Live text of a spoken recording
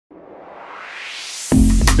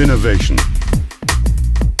Innovation.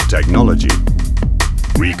 Technology.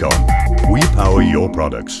 RECOM. We power your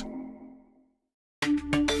products.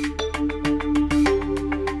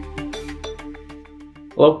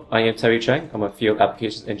 Hello, I am Chang. I'm a Field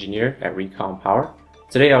Applications Engineer at RECOM Power.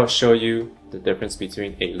 Today I'll show you the difference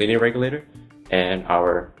between a linear regulator and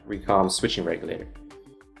our RECOM switching regulator.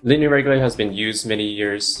 Linear regulator has been used many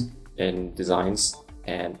years in designs,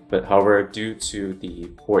 but however, due to the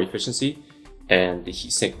poor efficiency and the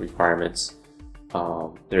heatsink requirements,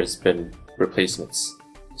 there's been replacements.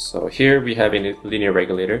 So here we have a linear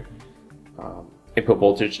regulator. Input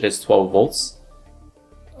voltage is 12 volts.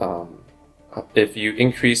 If you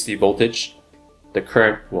increase the voltage, the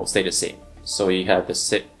current will stay the same. So you have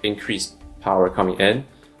the increased power coming in,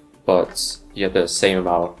 but you have the same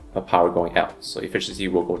amount of power going out. So efficiency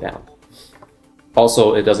will go down.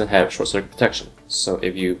 Also, it doesn't have short circuit protection. So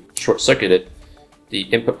if you short circuit it, the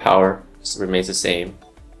input power remains the same,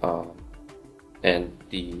 and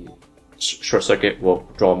the short circuit will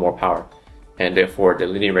draw more power. And therefore, the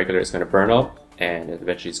linear regulator is going to burn up and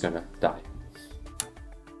eventually it's going to die.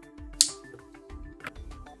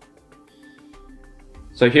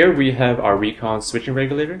 So here we have our RECOM switching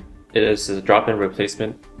regulator. It is a drop-in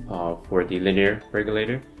replacement for the linear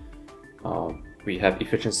regulator. We have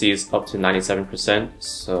efficiencies up to 97%,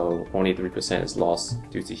 so only 3% is lost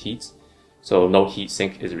due to heat. So no heat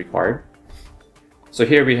sink is required. So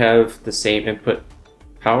here we have the same input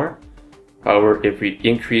power. However, if we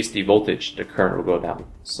increase the voltage, the current will go down.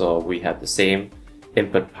 So we have the same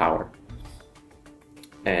input power.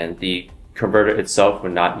 And the converter itself will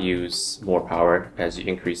not use more power as you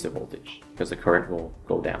increase the voltage because the current will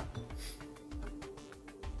go down.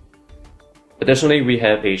 Additionally, we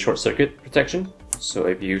have a short circuit protection. So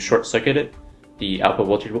if you short circuit it, the output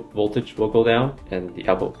voltage will go down and the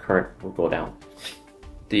output current will go down.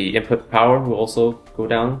 The input power will also go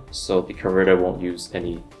down, so the converter won't use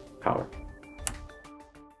any power.